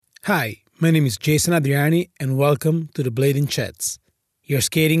Hi, my name is Jason Adriani, and welcome to the Blading Chats, your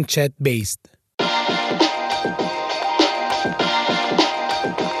skating chat based.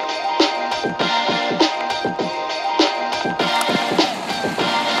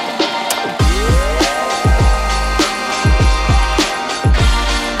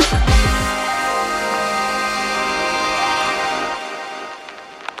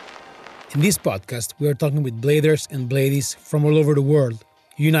 In this podcast, we are talking with bladers and bladies from all over the world,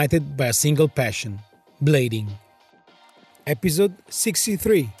 united by a single passion: blading. Episode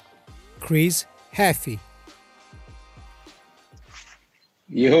 63, Chris Haffey.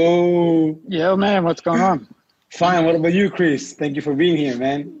 Yo, Yo, man, what's going on? fine. What about you, Chris? Thank you for being here,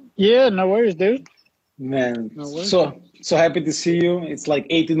 man. Yeah, no worries, dude. Man, No worries. so happy to see you. It's like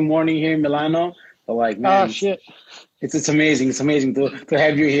 8 in the morning here in Milano. But like, man, Oh, shit. it's amazing. It's amazing to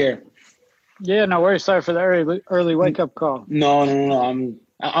have you here. Yeah, no worries. Sorry for the early wake up call. No.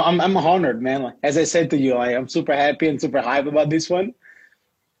 I'm honored, man. Like, as I said to you, I'm super happy and super hype about this one.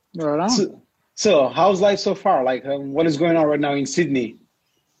 Right on. So how's life so far? Like, what is going on right now in Sydney?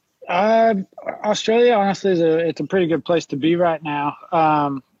 Australia, honestly, it's a pretty good place to be right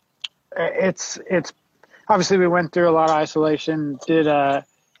now. It's obviously we went through a lot of isolation, did the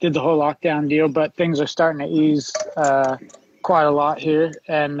whole lockdown deal, but things are starting to ease quite a lot here,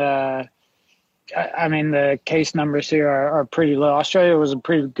 and I mean, the case numbers here are pretty low. Australia was a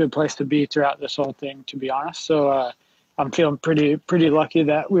pretty good place to be throughout this whole thing, to be honest. So I'm feeling pretty lucky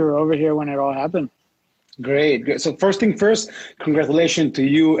that we were over here when it all happened. Great. So first thing first, congratulations to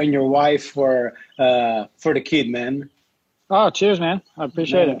you and your wife for the kid, man. Oh, cheers, man. I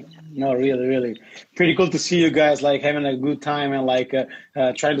appreciate it. No, really. Pretty cool to see you guys like having a good time and like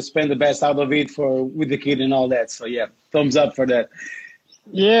trying to spend the best out of it with the kid and all that. So yeah, thumbs up for that.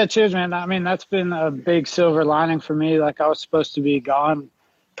 Yeah, cheers, man. I mean, that's been a big silver lining for me. Like, I was supposed to be gone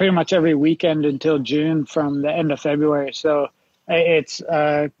pretty much every weekend until June from the end of February. So it's,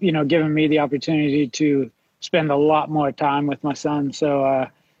 given me the opportunity to spend a lot more time with my son. So,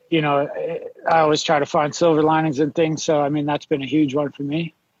 I always try to find silver linings in things. So, I mean, that's been a huge one for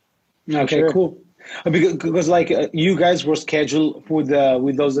me. Okay, sure. cool. Because like you guys were scheduled with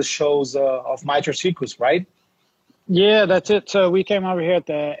those shows of Mitro Circus, right? Yeah, that's it. So we came over here at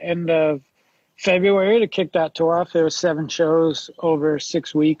the end of February to kick that tour off. There was 7 shows over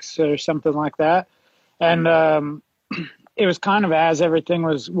 6 weeks or something like that. And it was kind of as everything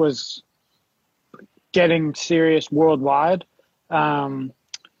was getting serious worldwide. And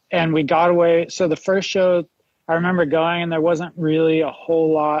we got away. So the first show, I remember going, and there wasn't really a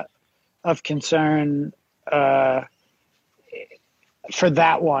whole lot of concern for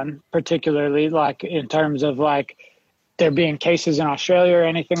that one particularly, like in terms of like there being cases in Australia or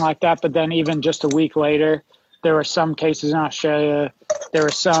anything like that. But then even just a week later, there were some cases in Australia. There were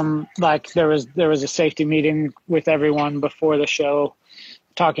some, like there was a safety meeting with everyone before the show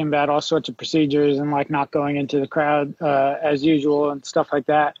talking about all sorts of procedures and like not going into the crowd as usual and stuff like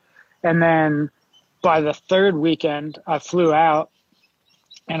that. And then by the third weekend, I flew out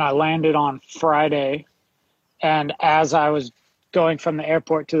and I landed on Friday. And as I was going from the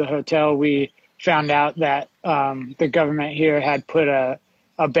airport to the hotel, we found out that the government here had put a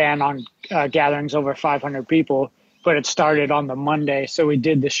ban on gatherings over 500 people, but it started on the Monday. So we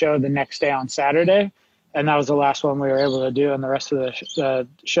did the show the next day on Saturday, and that was the last one we were able to do, and the rest of the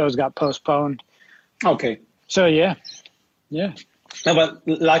shows got postponed. Okay. So, yeah. No, but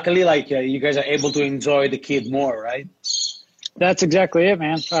luckily, like you guys are able to enjoy the kid more, right? That's exactly it,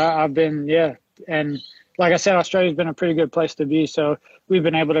 man. I've been, and like I said, Australia's been a pretty good place to be. So we've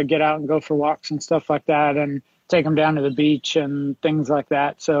been able to get out and go for walks and stuff like that and take him down to the beach and things like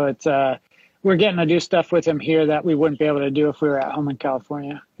that. So it's we're getting to do stuff with him here that we wouldn't be able to do if we were at home in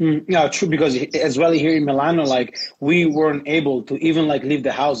California. Yeah, true. Because as well here in Milano, like we weren't able to even like leave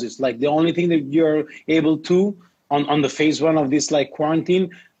the houses. Like the only thing that you're able to on the phase 1 of this like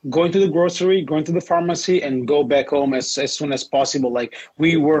quarantine, going to the grocery, going to the pharmacy, and go back home as soon as possible. Like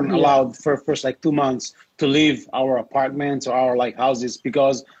we weren't allowed for first like 2 months to leave our apartments or our like houses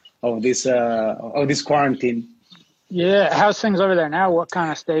because of this quarantine. Yeah, how's things over there now? What kind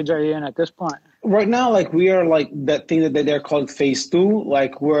of stage are you in at this point? Right now, like we are like that thing that they're called phase 2.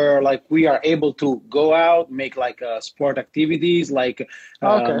 Like we are able to go out, make like sport activities. Like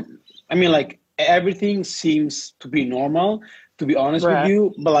Okay. I mean, like everything seems to be normal, to be honest with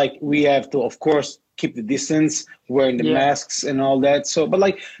you. But like we have to, of course, keep the distance, wearing the masks and all that. So, but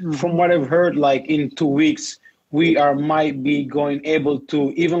like from what I've heard, like in 2 weeks, we might be able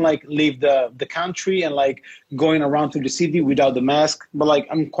to even like leave the country and like going around to the city without the mask. But like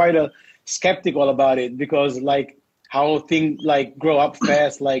I'm quite skeptical about it because like how things like grow up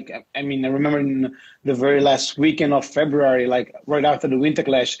fast. Like, I mean, I remember in the very last weekend of February, like right after the Winter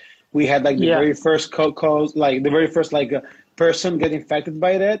Clash, we had like the Yeah. very first like the very first like person get infected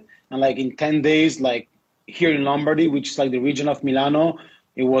by that, and like in 10 days, like here in Lombardy, which is like the region of Milano,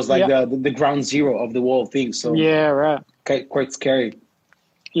 it was like Yeah. the ground zero of the whole thing. So Yeah, right. quite scary.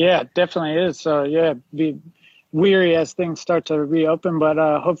 Yeah, it definitely is. So yeah, be weary as things start to reopen, but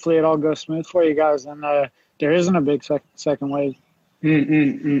hopefully it all goes smooth for you guys, and there isn't a big second wave.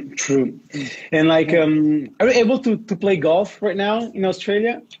 True. And like, are you able to play golf right now in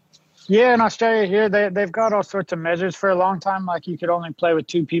Australia? Yeah, in Australia here, they've got all sorts of measures for a long time. Like you could only play with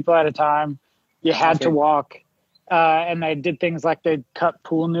two people at a time. You had to Okay. walk. And they did things like they'd cut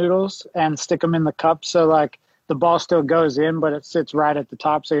pool noodles and stick them in the cup. So like the ball still goes in, but it sits right at the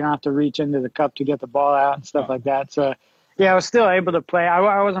top. So you don't have to reach into the cup to get the ball out and stuff like that. So yeah, I was still able to play.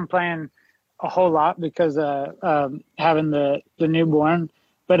 I wasn't playing a whole lot because having the newborn.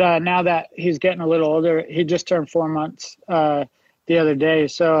 But now that he's getting a little older, he just turned 4 months the other day.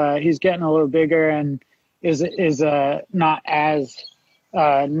 So he's getting a little bigger and is not as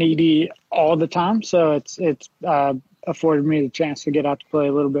needy all the time. So it's afforded me the chance to get out to play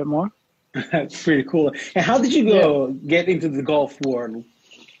a little bit more. That's pretty cool. And how did you get into the golf world?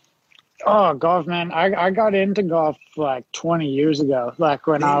 Oh, golf, man. I got into golf like 20 years ago, like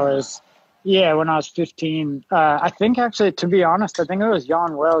when I was 15. I think actually, to be honest, I think it was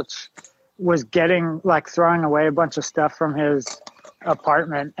Jan Welch was throwing away a bunch of stuff from his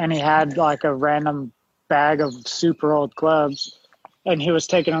apartment, and he had like a random bag of super old clubs, and he was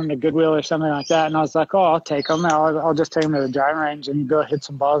taking them to Goodwill or something like that. And I was like, oh, I'll take them. I'll just take them to the driving range and go hit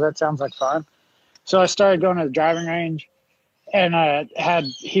some balls. That sounds like fun. So I started going to the driving range, and I had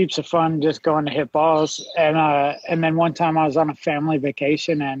heaps of fun just going to hit balls. And then one time I was on a family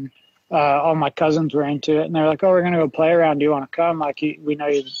vacation, and all my cousins were into it, and they were like, oh, we're going to go play around. Do you want to come? Like, we know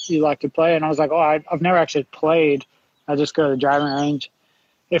you like to play. And I was like, oh, I've never actually played. I just go to the driving range.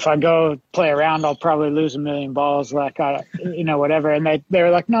 If I go play around, I'll probably lose a million balls, whatever. And they were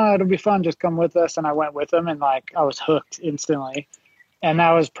like, no, it'll be fun. Just come with us. And I went with them, and like I was hooked instantly. And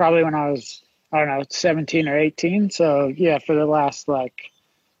that was probably when I was, I don't know, 17 or 18. So yeah, for the last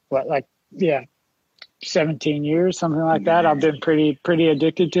 17 years, something like that, I've been pretty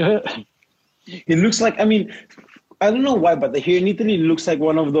addicted to it. It looks like, I mean, I don't know why, but here in Italy, it looks like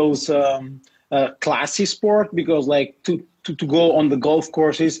one of those classy sport, because like to go on the golf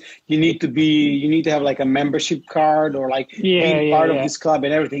courses, you need to have like a membership card or like being part of this club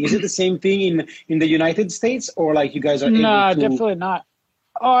and everything. Is it the same thing in the United States, or like you guys are able to? No, definitely not.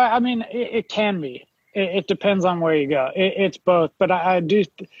 Oh, I mean, it can be. It depends on where you go. It's both, but I do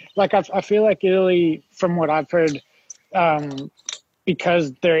like. I feel like Italy, from what I've heard,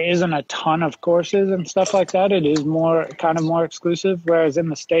 because there isn't a ton of courses and stuff like that, it is more exclusive. Whereas in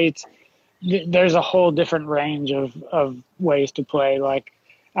the States, there's a whole different range of ways to play. Like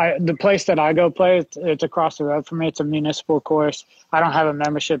the place that I go play, it's across the road from me. It's a municipal course. I don't have a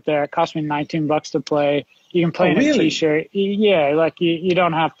membership there. It costs me $19 to play. You can play in a t-shirt. Yeah, like you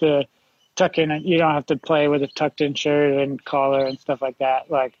don't have to tuck in. You don't have to play with a tucked in shirt and collar and stuff like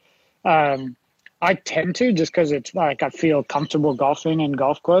that. Like I tend to, just because it's like I feel comfortable golfing in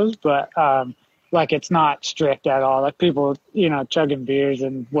golf clothes, but like it's not strict at all. Like people, chugging beers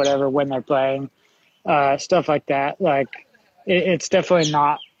and whatever when they're playing, stuff like that. Like it's definitely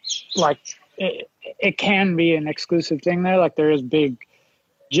not like it can be an exclusive thing there. Like there is big,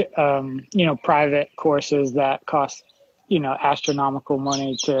 private courses that cost, astronomical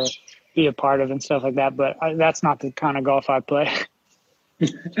money to be a part of and stuff like that. But that's not the kind of golf I play.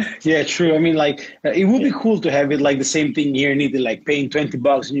 Yeah, true. I mean, like it would be cool to have it like the same thing here in Italy, like paying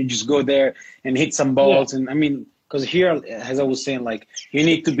 $20 and you just go there and hit some balls. Yeah. And I mean, because here, as I was saying, like you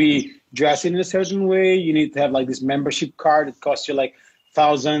need to be dressed in a certain way. You need to have like this membership card. It costs you like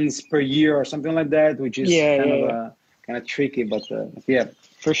thousands per year or something like that, which is kind of tricky. But yeah,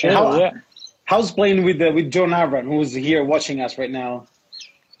 for sure. How's playing with Joe Navran, who's here watching us right now?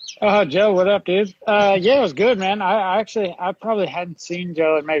 Oh, Joe, what up, dude? Yeah, it was good, man. I probably hadn't seen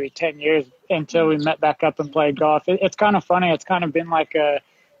Joe in maybe 10 years until we met back up and played golf. It's kind of funny. It's kind of been like a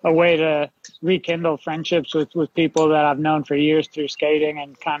way to rekindle friendships with people that I've known for years through skating,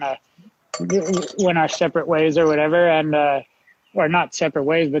 and kind of went our separate ways or whatever. And, or not separate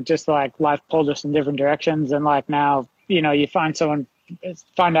ways, but just like life pulled us in different directions. And like now, you find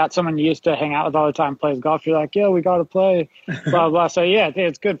out someone you used to hang out with all the time plays golf. You're like, we got to play, blah, blah. So yeah,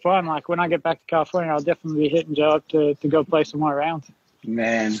 it's good fun. Like when I get back to California, I'll definitely be hitting Joe up to go play some more rounds.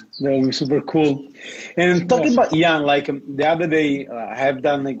 Man, that would be super cool. And talking Yes. about Jan, like the other day, I have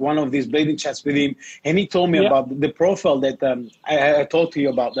done like one of these blading chats with him, and he told me Yeah. about the profile that I told to you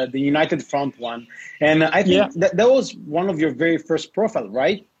about, that the United Front one. And I Yeah. think that was one of your very first profile,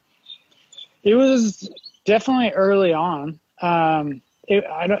 right? It was definitely early on. It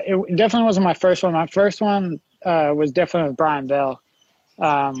definitely wasn't my first one. My first one was definitely with Brian Bell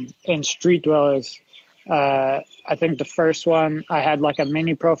in Street Dwellers. I think the first one I had like a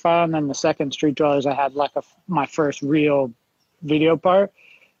mini profile, and then the second Street Dwellers I had like my first real video part,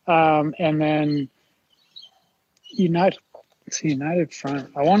 and then United United Front.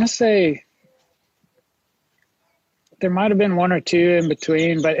 I want to say there might have been one or two in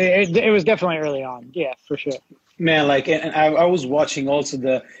between, but it was definitely early on. Yeah, for sure. Man, like, and I was watching also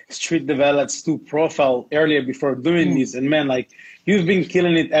the Street Develops 2 profile earlier before doing Mm. this, and man, like, you've been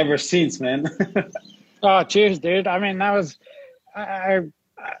killing it ever since, man. Oh, cheers, dude. I mean, that was I.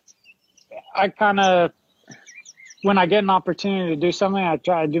 I kind of when I get an opportunity to do something, I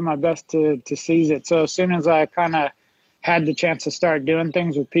try to do my best to seize it. So as soon as I kind of had the chance to start doing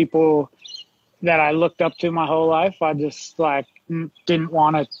things with people that I looked up to my whole life, I just like didn't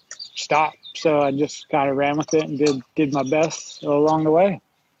want to stop. So I just kind of ran with it and did my best along the way.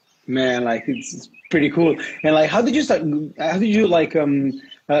 Man, like, it's pretty cool. And like, how did you start? How did you like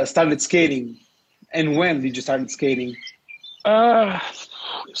started skating? And when did you start skating? Uh,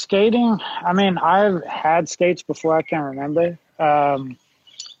 Skating. I mean, I've had skates before I can remember.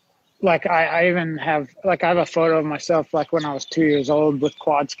 Like I even have like I have a photo of myself like when I was 2 years old with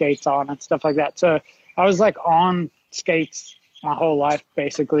quad skates on and stuff like that. So I was like on skates my whole life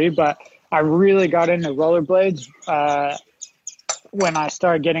basically, but I really got into rollerblades when I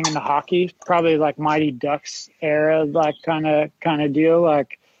started getting into hockey, probably like Mighty Ducks era, like kind of deal.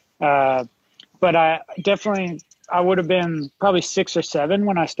 Like, but I definitely I would have been probably 6 or 7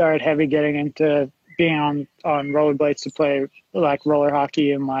 when I started heavy getting into being on rollerblades to play like roller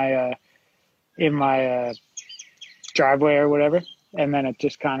hockey in my driveway or whatever, and then it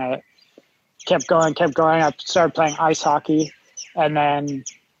just kind of kept going, kept going. I started playing ice hockey, and then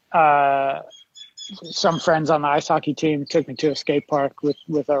some friends on the ice hockey team took me to a skate park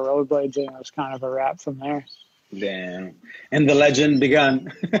with our rollerblades, and it was kind of a wrap from there. Damn. And the legend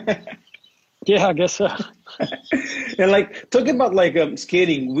began. Yeah, I guess so. And like talking about like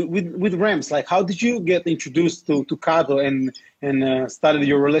skating with Rams, like how did you get introduced to Kato and started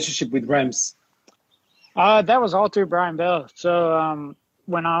your relationship with Rams? That was all through Brian Bell. So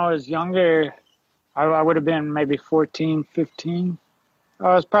when I was younger, I would have been maybe 14, 15.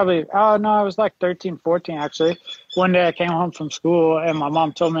 I was probably, oh no, I was like 13, 14 actually. One day I came home from school and my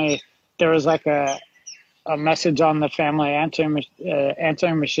mom told me there was like a message on the family answering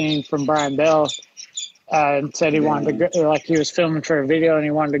machine from Brian Bell, and said he wanted to go, like he was filming for a video and he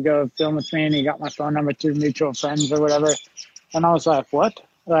wanted to go film with me, and he got my phone number through mutual friends or whatever. And I was like, what?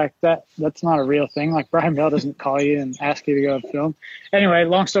 Like that's not a real thing. Like Brian Bell doesn't call you and ask you to go film. Anyway,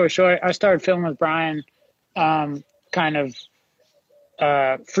 long story short, I started filming with Brian kind of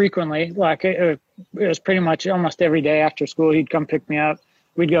frequently. Like it was pretty much almost every day after school. He'd come pick me up.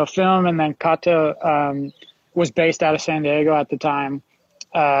 We'd go film, and then Kato was based out of San Diego at the time,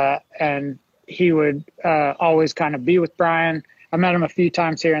 and he would always kind of be with Brian. I met him a few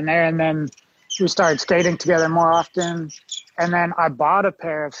times here and there, and then we started skating together more often. And then I bought a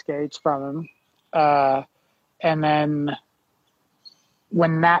pair of skates from him, and then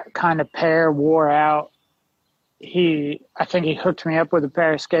when that kind of pair wore out, I think he hooked me up with a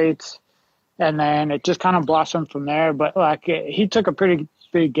pair of skates, and then it just kind of blossomed from there. But like he took a pretty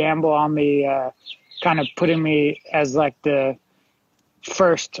big gamble on me, kind of putting me as like the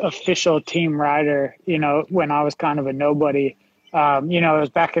first official team rider, when I was kind of a nobody. It was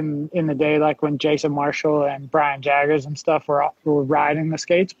back in the day, like when Jason Marshall and Brian Jaggers and stuff were riding the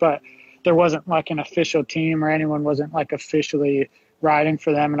skates, but there wasn't like an official team, or anyone wasn't like officially riding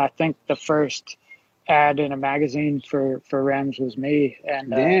for them. And I think the first ad in a magazine for Rams was me. And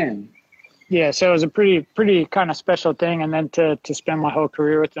Damn. Yeah, so it was a pretty kind of special thing, and then to spend my whole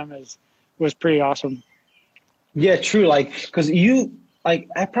career with them was pretty awesome. Yeah, true. Like, because am I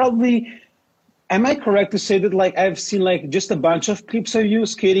correct to say that like I've seen like just a bunch of clips of you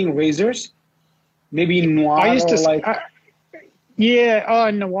skating razors, maybe in Noir I used to or like.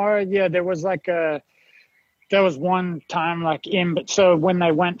 Noir. Yeah, there was one time like so when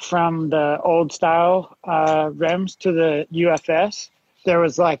they went from the old style Rems to the UFS, there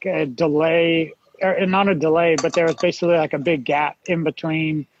was like a delay, or not a delay, but there was basically like a big gap in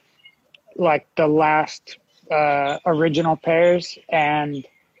between like the last original pairs and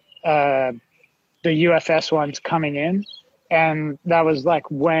the UFS ones coming in. and that was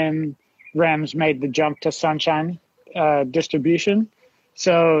like when Rems made the jump to Sunshine distribution.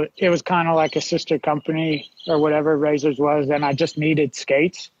 So it was kind of like a sister company or whatever Razors was, and I just needed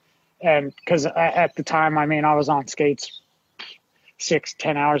skates. And because at the time, I mean, I was on skates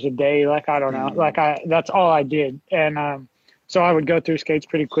 6-10 hours a day. Like, I don't know, like that's all I did. And so I would go through skates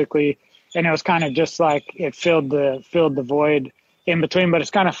pretty quickly, and it was kind of just like it filled the void in between. But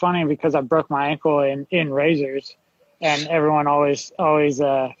it's kind of funny because I broke my ankle in Razors, and everyone always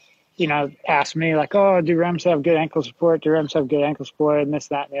asked me like, oh, do Rems have good ankle support? Do Rems have good ankle support? And this,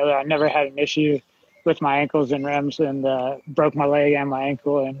 that, and the other. I never had an issue with my ankles in Rems, and broke my leg and my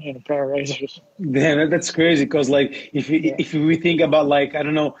ankle in a pair of Razors. Damn, that's crazy. Because like, if we think about like, I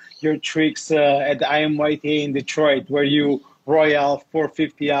don't know, your tricks at the IMYTA in Detroit, where you Royale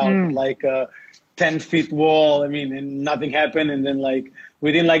 450 out like a 10-foot wall. I mean, and nothing happened, and then like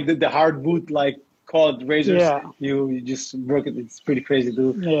within like the hard boot like called Razors, you just broke it. It's pretty crazy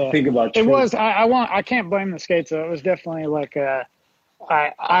to think about. It was. I can't blame the skates though. It was definitely like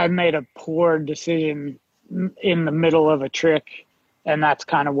I made a poor decision in the middle of a trick, and that's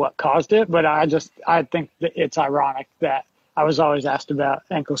kind of what caused it. But I think that it's ironic that I was always asked about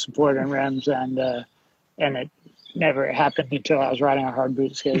ankle support and Rems, and it never happened until I was riding a hard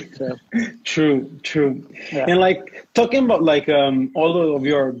boot skate. So True. Yeah. And like talking about like all of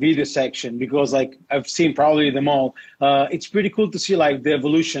your video section, because like I've seen probably them all, it's pretty cool to see like the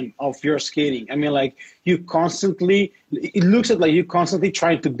evolution of your skating. I mean, like it looks like you constantly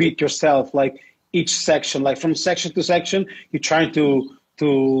trying to beat yourself, like each section, like from section to section, you're trying to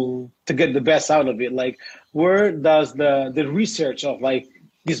get the best out of it. Like, where does the research of like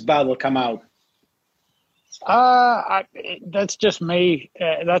this battle come out? That's just me.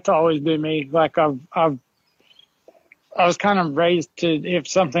 That's always been me. Like I was kind of raised to, if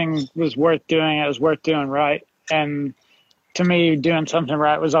something was worth doing, it was worth doing right. And to me, doing something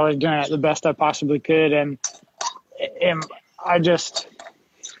right was always doing it the best I possibly could. And I just,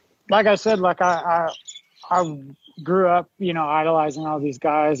 like I said, like I grew up, idolizing all these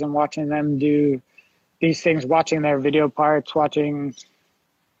guys and watching them do these things, watching their video parts,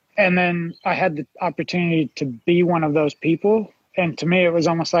 and then I had the opportunity to be one of those people. And to me, it was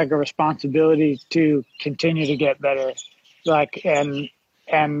almost like a responsibility to continue to get better. Like, and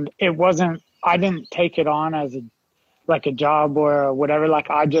it wasn't, I didn't take it on as a job or whatever. Like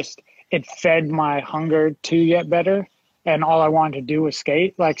it fed my hunger to get better. And all I wanted to do was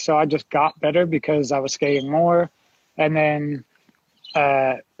skate. Like, so I just got better because I was skating more. And then,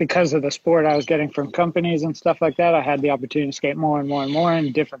 because of the sport I was getting from companies and stuff like that, I had the opportunity to skate more and more and more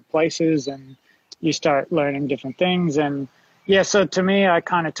in different places, and you start learning different things. And so to me, I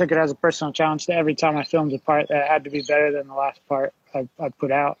kind of took it as a personal challenge that every time I filmed a part that had to be better than the last part I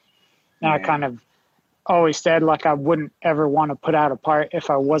put out. And I kind of always said like I wouldn't ever want to put out a part if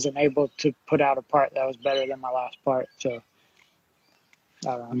I wasn't able to put out a part that was better than my last part. So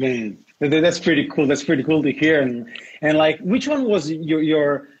I don't know. Man, that's pretty cool. That's pretty cool to hear. And like, which one was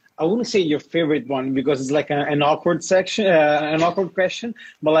your I wouldn't say your favorite one, because it's like an awkward section, an awkward question,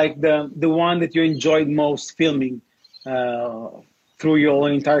 but like the one that you enjoyed most filming through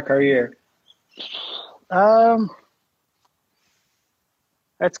your entire career? That's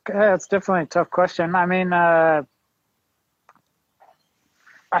definitely a tough question. I mean, I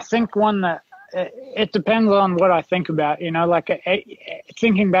think one that, it depends on what I think about, like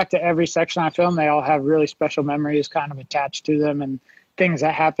thinking back to every section I filmed, they all have really special memories kind of attached to them and things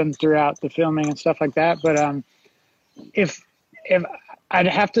that happened throughout the filming and stuff like that. But if I'd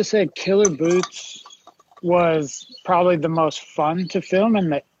have to say Killer Boots was probably the most fun to film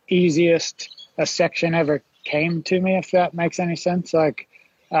and the easiest a section ever came to me, if that makes any sense. Like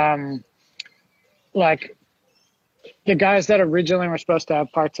the guys that originally were supposed to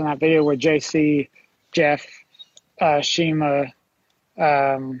have parts in that video were JC, Jeff, Shima.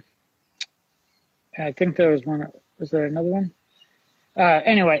 I think there was one. Was there another one?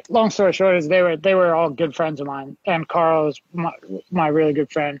 Anyway, long story short is they were all good friends of mine, and Carl is my really good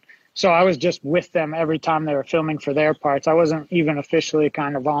friend. So I was just with them every time they were filming for their parts. I wasn't even officially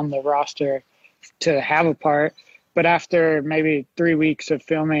kind of on the roster to have a part, but after maybe 3 weeks of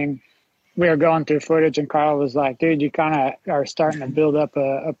filming, we were going through footage, and Carl was like, dude, you kind of are starting to build up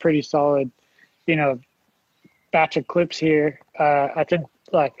a pretty solid, batch of clips here. I think,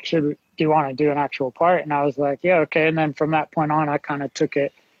 like, do you want to do an actual part? And I was like, yeah, okay. And then from that point on, I kind of took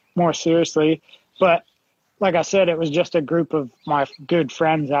it more seriously. But like I said, it was just a group of my good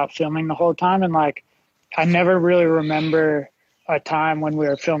friends out filming the whole time. And like, I never really remember a time when we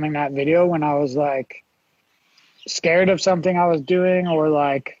were filming that video when I was like scared of something I was doing, or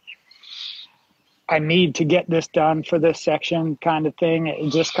like, I need to get this done for this section kind of thing.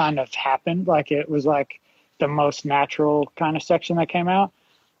 It just kind of happened. Like it was like the most natural kind of section that came out.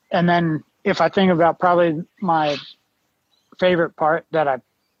 And then if I think about probably my favorite part that I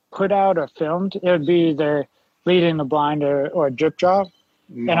put out or filmed, it would be either Leading the Blind or Drip Drop.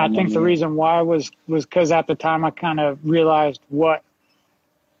 And I think the reason why was because at the time I kind of realized what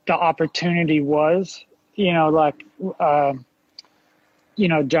the opportunity was, you know, like, you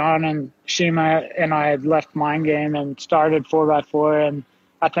know, John and Shima and I had left Mind Game and started 4x4. And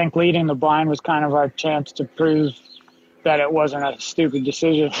I think Leading the Blind was kind of our chance to prove that it wasn't a stupid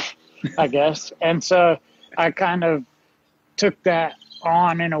decision, I guess. And so I kind of took that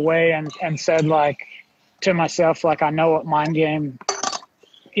on in a way and said, like, to myself, like, I know what Mind Game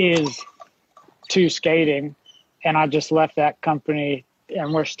is to skating, and I just left that company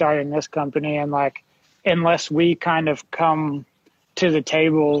and we're starting this company. And like, unless we kind of come to the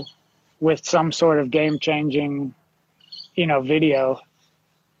table with some sort of game changing, you know, video,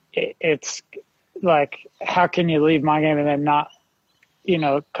 it's like, how can you leave Mind Game and then not, you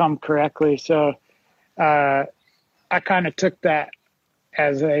know, come correctly? So I kind of took that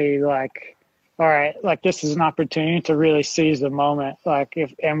as a, like, all right, like, this is an opportunity to really seize the moment. Like,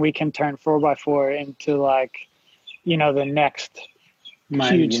 and we can turn 4x4 into, like, you know, the next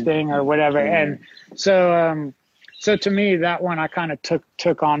huge thing or whatever. And so to me, that one I kind of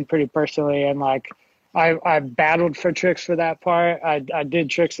took on pretty personally. And like, I battled for tricks for that part. I did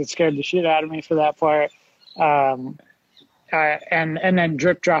tricks that scared the shit out of me for that part. And then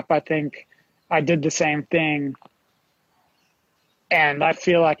Drip Drop, I think I did the same thing. And I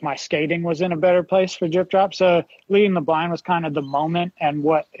feel like my skating was in a better place for Drip Drop. So Leading the Blind was kind of the moment, and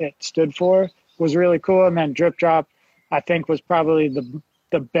what it stood for was really cool. And then Drip Drop, I think, was probably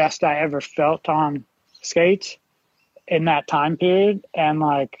the best I ever felt on skates in that time period. And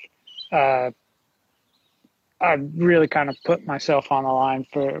like, I really kind of put myself on the line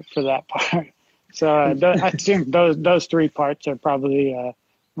for that part. So I think those three parts are probably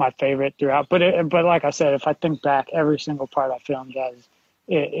my favorite throughout. But like I said, if I think back, every single part I filmed has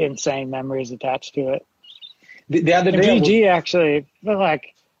insane memories attached to it. The other day, VG actually, but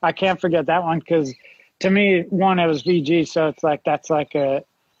like, I can't forget that one, because to me, one, it was VG, so it's like, that's like a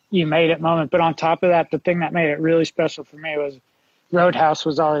you made it moment. But on top of that, the thing that made it really special for me was Roadhouse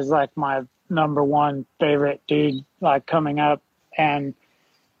was always like my number one favorite dude, like, coming up, and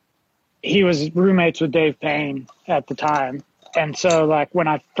he was roommates with Dave Payne at the time. And so, like, when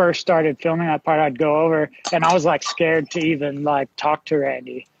I first started filming that part, I'd go over, and I was, like, scared to even, like, talk to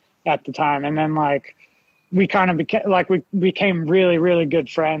Randy at the time. And then, like, we kind of became really, really good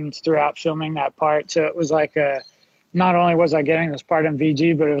friends throughout filming that part. So it was like, not only was I getting this part in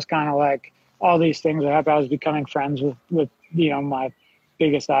VG, but it was kind of like all these things that happened. I was becoming friends with you know, my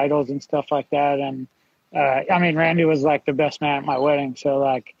biggest idols and stuff like that. And, I mean, Randy was, like, the best man at my wedding. So,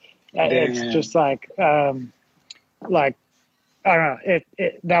 like, it's just, like, I don't know.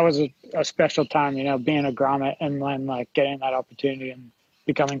 That was a special time, you know, being a grommet and then, like, getting that opportunity and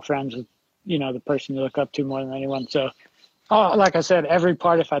becoming friends with, you know, the person you look up to more than anyone. So, like I said, every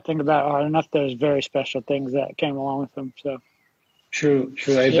part, if I think about it hard enough, there's very special things that came along with them. So. True.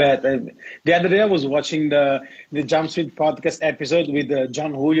 I bet. The other day I was watching the Jump Street podcast episode with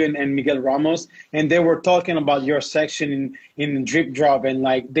John Julian and Miguel Ramos, and they were talking about your section in Drip Drop, and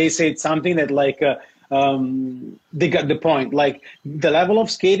like, they said something that, like, they got the point. Like, the level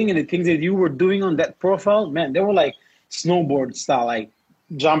of skating and the things that you were doing on that profile, man, they were like snowboard style, like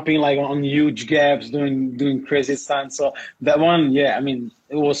jumping like on huge gaps, doing crazy stunts. So that one, yeah, I mean,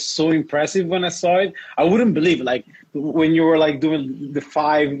 it was so impressive when I saw it. I wouldn't believe, like, when you were like doing the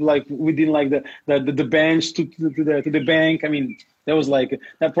 5, like within like the bench to the bank. I mean, that was like,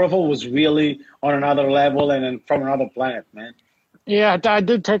 that profile was really on another level and from another planet, man. Yeah, I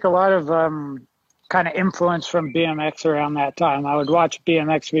did take a lot of kind of influence from BMX around that time. I would watch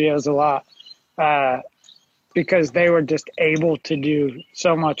BMX videos a lot because they were just able to do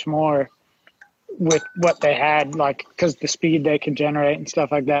so much more with what they had, like, because the speed they could generate and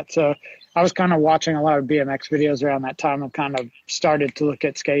stuff like that. So I was kind of watching a lot of BMX videos around that time and kind of started to look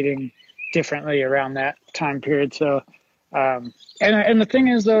at skating differently around that time period. So, and the thing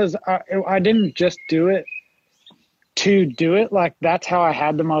is, though, is I didn't just do it to do it. Like, that's how I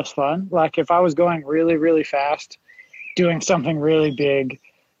had the most fun. Like, if I was going really, really fast, doing something really big,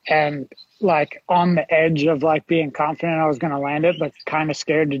 and like on the edge of like being confident I was going to land it, but kind of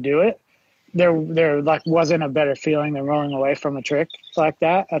scared to do it, there like wasn't a better feeling than rolling away from a trick like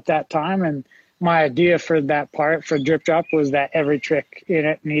that at that time. And my idea for that part for Drip Drop was that every trick in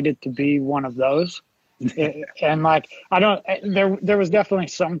it needed to be one of those. And like, I don't, there was definitely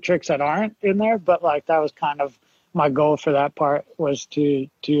some tricks that aren't in there, but like that was kind of my goal for that part, was to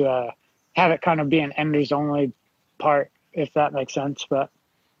have it kind of be an enders only part, if that makes sense. But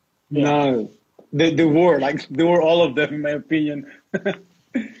yeah. No, they were all of them, in my opinion.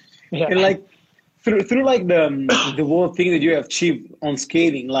 Yeah. And like through like the whole thing that you have achieved on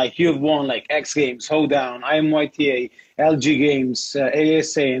skating, like you have won like X Games, Hoedown, IMYTA, LG Games,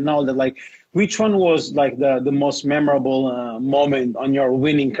 ASA, and all that. Like, which one was like the most memorable moment on your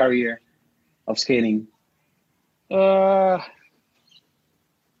winning career of skating? I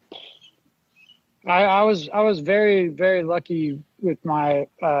was very, very lucky with my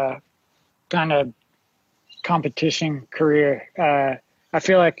kind of competition career. I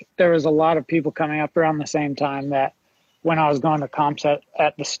feel like there was a lot of people coming up around the same time that when I was going to comps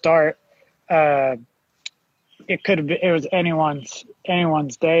at the start, it could have been, it was anyone's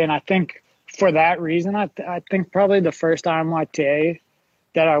day. And I think for that reason, I think probably the first IMYTA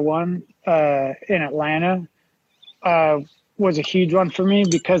that I won in Atlanta was a huge one for me,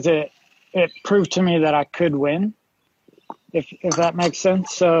 because it proved to me that I could win, if that makes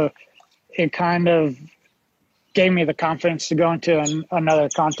sense. So it kind of gave me the confidence to go into another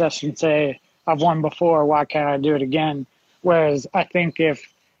contest and say, I've won before, why can't I do it again? Whereas I think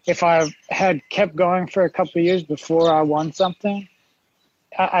if I had kept going for a couple of years before I won something,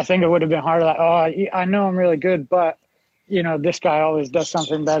 I think it would have been harder. Like, oh, I know I'm really good, but, you know, this guy always does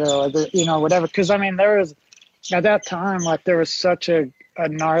something better, or, you know, whatever. Because, I mean, there was, at that time, like, there was such a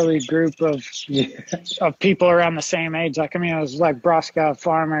gnarly group of people around the same age. Like, I mean, it was like Broska,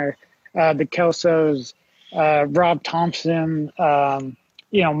 Farmer, the Kelsos, Rob Thompson,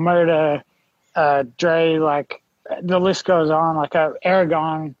 you know, Murda, Dre, like the list goes on, like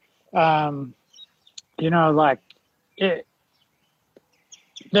Aragon, you know, like it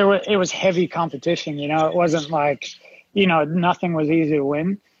was heavy competition, you know, it wasn't like, you know, nothing was easy to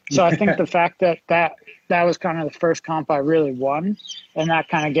win. So I think the fact that was kind of the first comp I really won, and that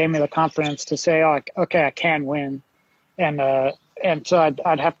kind of gave me the confidence to say, oh, okay, I can win. And so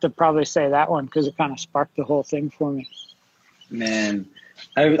I'd have to probably say that one, because it kind of sparked the whole thing for me. Man,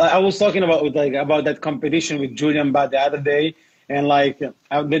 I was talking about that competition with Julian Bad the other day, and like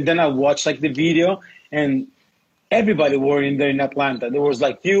then I watched like the video, and everybody were in there in Atlanta. There was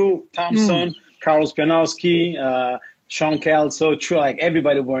like you, Thompson, Carlos Pianowski, Sean Kelso, true, like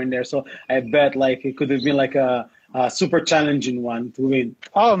everybody were in there. So I bet like it could have been like a super challenging one to win.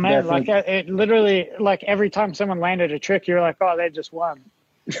 Oh man, Definitely. like it literally, like every time someone landed a trick, you're like, oh, they just won.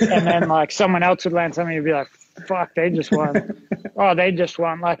 And then like someone else would land something, you'd be like, fuck, they just won. Oh, they just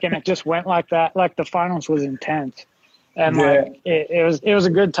won. Like, and it just went like that. Like the finals was intense, and like it was a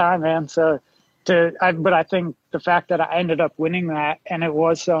good time, man. So but I think the fact that I ended up winning that, and it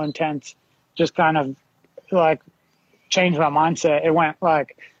was so intense, just kind of like changed my mindset. It went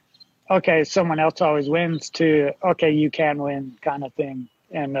like, okay, someone else always wins, to, okay, you can win, kind of thing.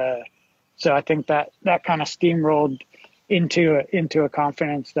 And so I think that kind of steamrolled into a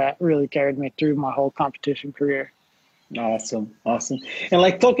confidence that really carried me through my whole competition career. Awesome. And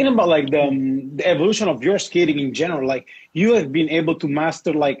like talking about like the evolution of your skating in general, like you have been able to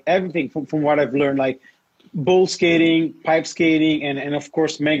master like everything from what I've learned, like bowl skating, pipe skating, and of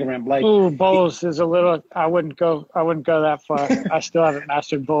course mega ramp. Like, ooh, bowls is a little. I wouldn't go that far. I still haven't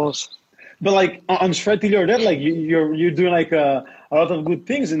mastered bowls. but like on Shred Till You're Dead, like you're doing like a lot of good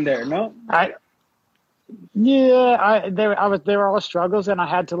things in there, no? They were all struggles, and I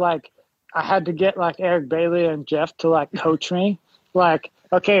had to get like Eric Bailey and Jeff to like coach me. Like,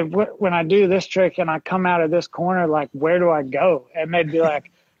 okay, when I do this trick and I come out of this corner, like, where do I go? And they'd be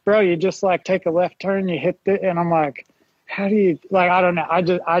like, bro, you just like take a left turn, you hit it. And I'm like, how do you, like, I don't know.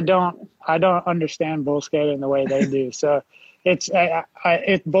 I don't understand bull skating the way they do. So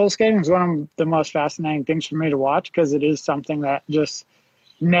bull skating is one of the most fascinating things for me to watch, because it is something that just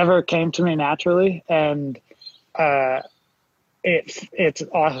never came to me naturally. And it's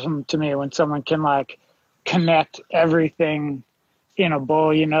awesome to me when someone can like connect everything in a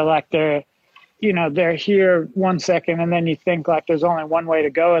bowl, you know, like they're here 1 second, and then you think like there's only one way to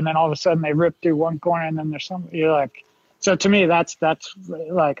go, and then all of a sudden they rip through one corner, and then there's something, you're like, so to me that's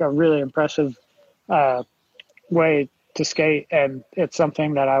like a really impressive way to skate, and it's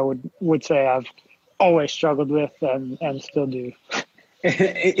something that I would say I've always struggled with and still do.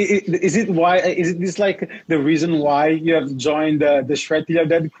 Is it this like the reason why you have joined the Shred Till You're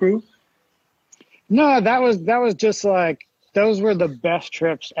Dead crew? No, that was just like, those were the best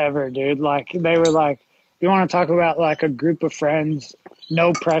trips ever, dude. Like, they were like, you want to talk about like a group of friends,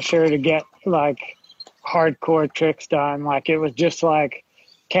 no pressure to get like hardcore tricks done. Like, it was just like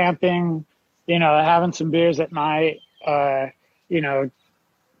camping, having some beers at night, you know,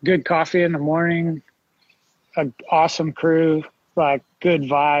 good coffee in the morning, an awesome crew, like good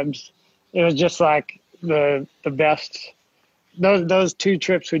vibes. It was just like the best. Those 2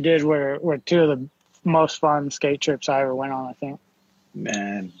 trips we did were 2 of the most fun skate trips I ever went on, I think.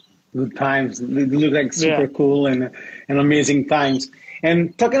 Man, good times. They look like super cool and amazing times.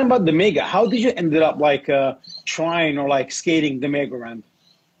 And talking about the Mega, how did you ended up like trying or like skating the Mega ramp?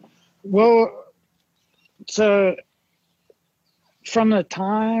 Well, so from the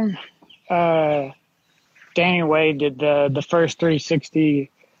time Danny Way did the first 360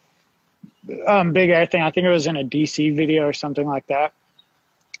 big air thing, I think it was in a DC video or something like that.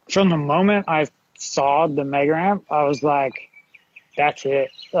 From the moment I saw the Mega ramp, I was like, that's it.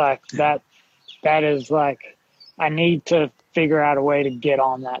 Like that is like, I need to figure out a way to get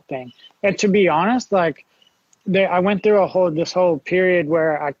on that thing. And to be honest, like I went through this whole period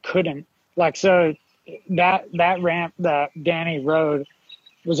where I couldn't, like, so that ramp that Danny rode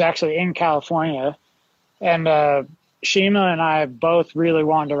was actually in California, and Shima and I both really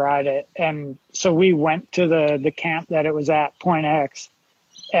wanted to ride it. And so we went to the camp that it was at, Point X,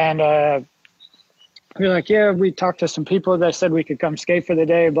 and we were like, yeah, we talked to some people that said we could come skate for the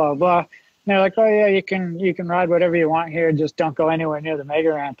day, blah, blah. And they're like, oh yeah, you can ride whatever you want here, just don't go anywhere near the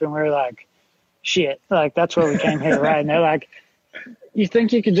Mega ramp. And we were like, shit, like that's what we came here to ride. And they're like, you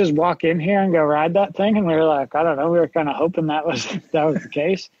think you could just walk in here and go ride that thing? And we were like, I don't know. We were kind of hoping that was the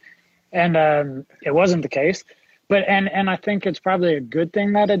case. And it wasn't the case. But and I think it's probably a good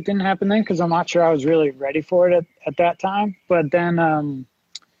thing that it didn't happen then, because I'm not sure I was really ready for it at that time. But then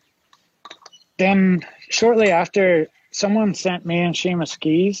shortly after, someone sent me and Shima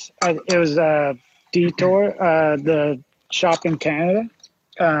skis. It was a Detour, the shop in Canada.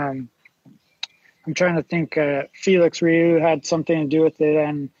 I'm trying to think. Felix Ryu had something to do with it,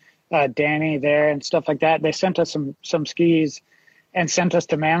 and Danny there and stuff like that. They sent us some skis and sent us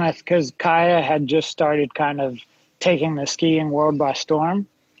to Mammoth because Kaya had just started kind of taking the skiing world by storm,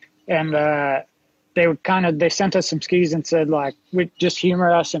 and they sent us some skis and said, like, we just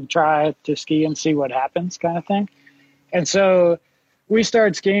humor us and try to ski and see what happens, kind of thing. And so we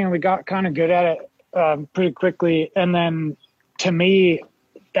started skiing and we got kind of good at it pretty quickly. And then to me,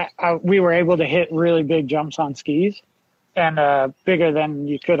 we were able to hit really big jumps on skis, and bigger than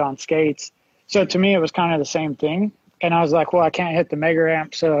you could on skates. So to me, it was kind of the same thing. And I was like, well, I can't hit the Mega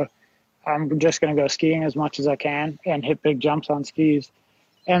ramp, so I'm just going to go skiing as much as I can and hit big jumps on skis.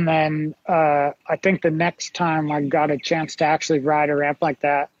 And then I think the next time I got a chance to actually ride a ramp like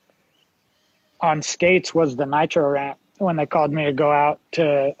that on skates was the Nitro ramp, when they called me to go out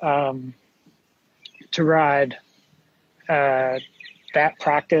to ride that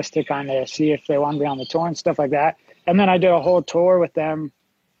practice to kind of see if they wanted to be on the tour and stuff like that. And then I did a whole tour with them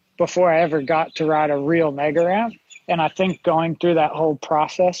before I ever got to ride a real Mega ramp. And I think going through that whole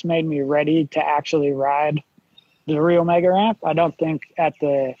process made me ready to actually ride the real Mega ramp. I don't think at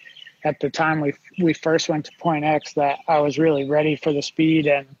the time we first went to Point X that I was really ready for the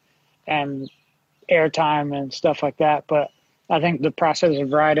speed and airtime and stuff like that. But I think the process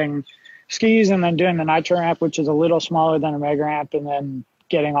of riding skis and then doing the Nitro ramp, which is a little smaller than a Mega ramp, and then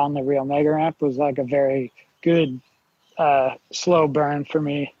getting on the real Mega ramp was like a very good slow burn for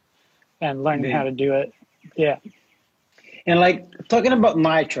me and learning how to do it. Yeah. And like talking about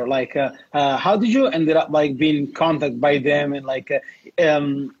Nitro, like how did you ended up like being contacted by them, and like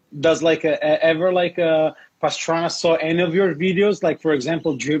does like ever like Pastrana saw any of your videos, like for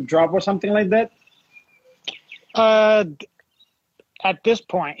example Drip Drop or something like that? At this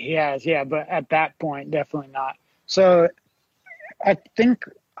point he has, yeah, but at that point definitely not. So I think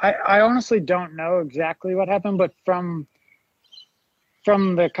I honestly don't know exactly what happened, but from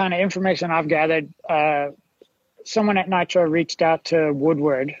the kind of information I've gathered, someone at Nitro reached out to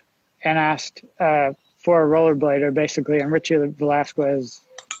Woodward and asked for a rollerblader, basically, and Richie Velasquez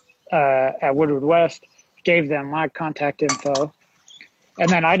at Woodward West gave them my contact info. And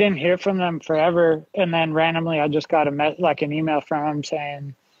then I didn't hear from them forever, and then randomly I just got an email from them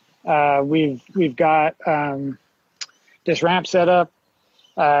saying, we've got this ramp set up.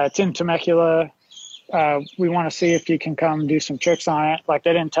 It's in Temecula. We want to see if you can come do some tricks on it. Like,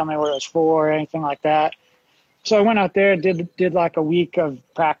 they didn't tell me what it was for or anything like that. So I went out there, did like a week of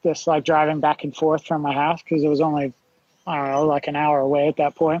practice, like driving back and forth from my house, because it was only, I don't know, like an hour away at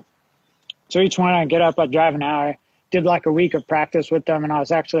that point. So each one I'd get up, I'd drive an hour, did like a week of practice with them, and I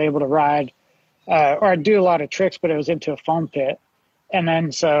was actually able to ride, or I'd do a lot of tricks, but it was into a foam pit. And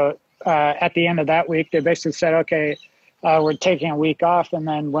then so at the end of that week, they basically said, okay, we're taking a week off, and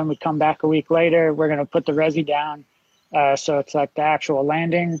then when we come back a week later, we're going to put the resi down. So it's like the actual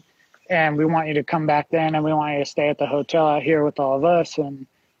landing. and we want you to come back then, and we want you to stay at the hotel out here with all of us, and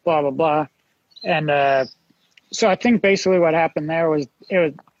blah, blah, blah. And so I think basically what happened there was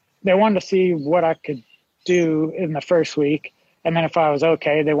they wanted to see what I could do in the first week. And then if I was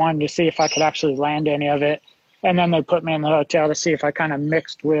okay, they wanted to see if I could actually land any of it. And then they put me in the hotel to see if I kind of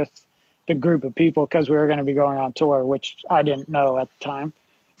mixed with the group of people, because we were going to be going on tour, which I didn't know at the time.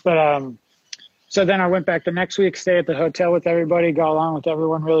 But so then I went back the next week, stayed at the hotel with everybody, got along with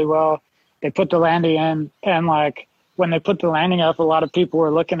everyone really well. They put the landing in, and like when they put the landing up, a lot of people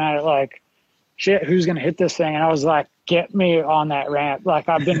were looking at it like, shit, who's going to hit this thing? And I was like, get me on that ramp. Like,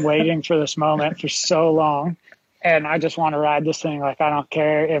 I've been waiting for this moment for so long, and I just want to ride this thing. Like, I don't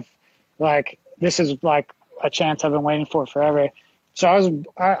care if, like, this is like a chance I've been waiting for forever. So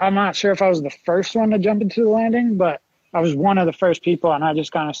I'm not sure if I was the first one to jump into the landing, but I was one of the first people, and I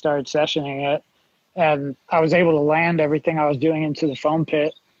just kind of started sessioning it. And I was able to land everything I was doing into the foam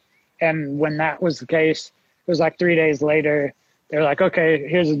pit. And when that was the case, it was like 3 days later, they were like, okay,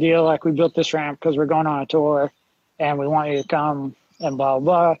 here's the deal. Like, we built this ramp because we're going on a tour, and we want you to come, and blah,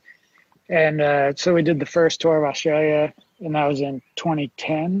 blah, blah. And so we did the first tour of Australia, and that was in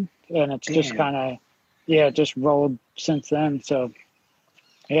 2010. And it's just kind of, just rolled since then. So,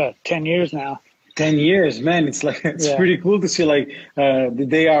 10 years now. 10 years, man. It's like, it's pretty cool to see, like,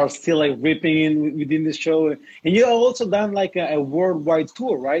 they are still, like, ripping in within the show. And you have also done, like, a worldwide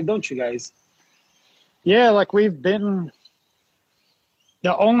tour, right? Don't you guys? Yeah, like, we've been...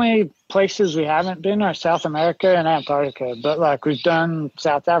 The only places we haven't been are South America and Antarctica. But, like, we've done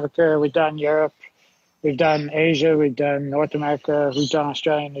South Africa, we've done Europe, we've done Asia, we've done North America, we've done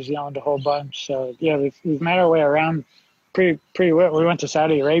Australia and New Zealand, a whole bunch. So, yeah, we've made our way around pretty well. We went to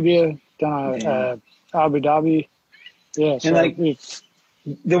Saudi Arabia, done Abu Dhabi. Yeah, so and, like,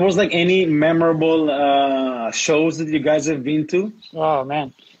 there was, like, any memorable shows that you guys have been to? Oh,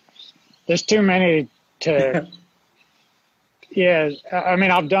 man. There's too many to... Yeah, I mean,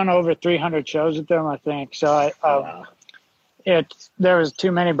 I've done over 300 shows with them, I think. So there was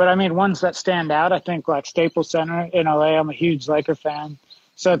too many, but I mean, ones that stand out, I think, like Staples Center in LA. I'm a huge Laker fan,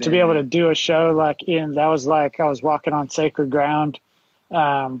 so to be able to do a show like that was like I was walking on sacred ground.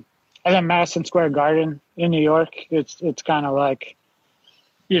 And then Madison Square Garden in New York, it's kind of like,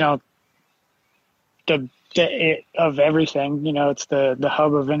 you know, the it of everything. You know, it's the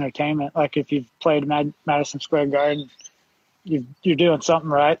hub of entertainment. Like, if you've played Madison Square Garden, you're doing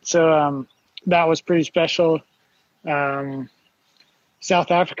something right. So that was pretty special. South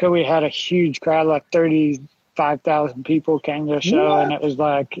Africa, we had a huge crowd, like 35,000 people came to the show. What? And it was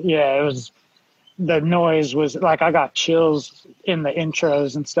like, the noise was like, I got chills in the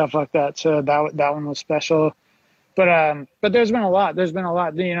intros and stuff like that. So that one was special. But there's been a lot,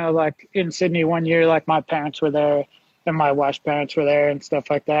 you know, like in Sydney one year, like my parents were there and my wife's parents were there and stuff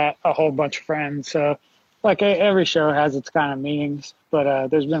like that. A whole bunch of friends. So, like, every show has its kind of meanings, but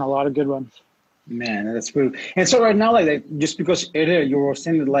there's been a lot of good ones. Man, that's cool. And so right now, like just because earlier you were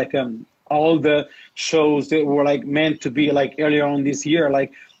saying that, like, all the shows that were, like, meant to be, like, earlier on this year,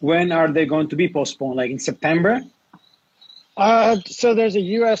 like, when are they going to be postponed? Like, in September? So there's a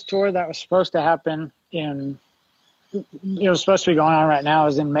U.S. tour that was supposed to happen it was supposed to be going on right now,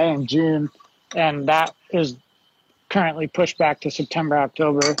 is in May and June, and that is currently pushed back to September,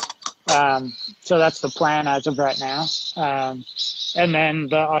 October. So that's the plan as of right now. And then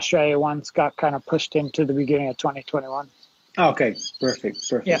the Australia ones got kind of pushed into the beginning of 2021. Okay, perfect.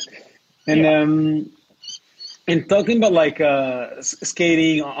 Yeah. And and talking about, like,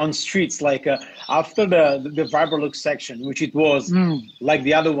 skating on streets, like, after the Vibrolux section, which it was like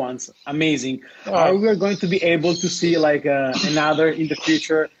the other ones, amazing. Are we going to be able to see, like, another in the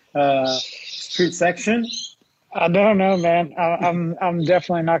future street section? I don't know, man. I'm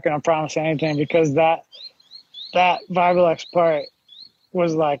definitely not going to promise anything, because that Vibrolux part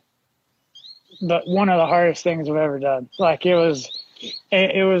was like one of the hardest things I've ever done. Like, it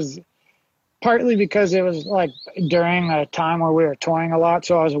was partly because it was like during a time where we were touring a lot,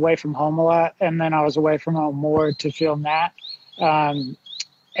 so I was away from home a lot, and then I was away from home more to film that.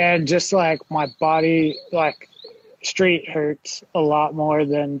 And just like my body, like, street hurts a lot more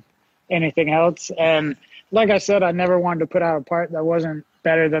than anything else. And like I said, I never wanted to put out a part that wasn't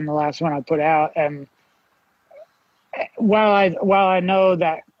better than the last one I put out. And while I know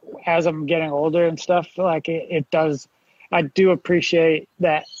that as I'm getting older and stuff, like I do appreciate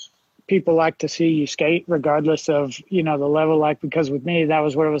that people like to see you skate regardless of, you know, the level. Like, because with me, that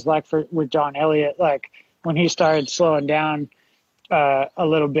was what it was like with John Elliott. Like, when he started slowing down a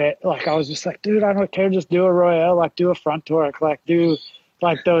little bit, like, I was just like, dude, I don't care. Just do a Royale, like, do a front torque, like, do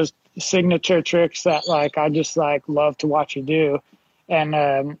like those signature tricks that, like, I just, like, love to watch you do.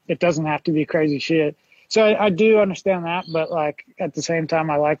 and it doesn't have to be crazy shit. So I do understand that, but like at the same time,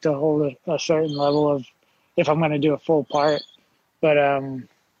 I like to hold a certain level of if I'm going to do a full part. But I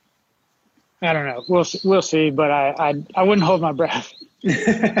don't know. We'll see. But I wouldn't hold my breath.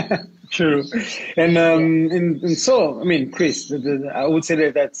 True. And so, I mean, Chris, I would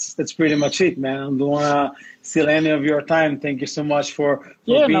say that's pretty much it, man. I don't want to steal any of your time. Thank you so much for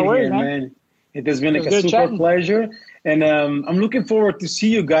being no worries, here, man. It has been like a super chatting. pleasure. And I'm looking forward to see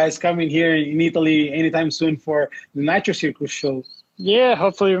you guys coming here in Italy anytime soon for the Nitro Circus show. Yeah,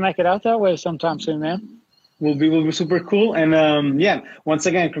 hopefully we make it out that way sometime soon, man. Will be super cool. And once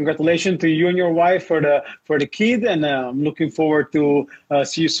again, congratulations to you and your wife for the kid. And I'm looking forward to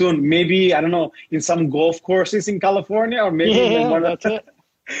see you soon. Maybe, I don't know, in some golf courses in California, or maybe in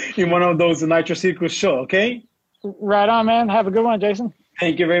one of those Nitro Circus show. Okay. Right on, man. Have a good one, Jason.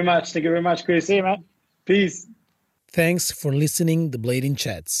 Thank you very much. Thank you very much, Chris. See you, man. Peace. Thanks for listening to Blading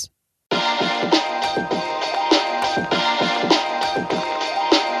Chats.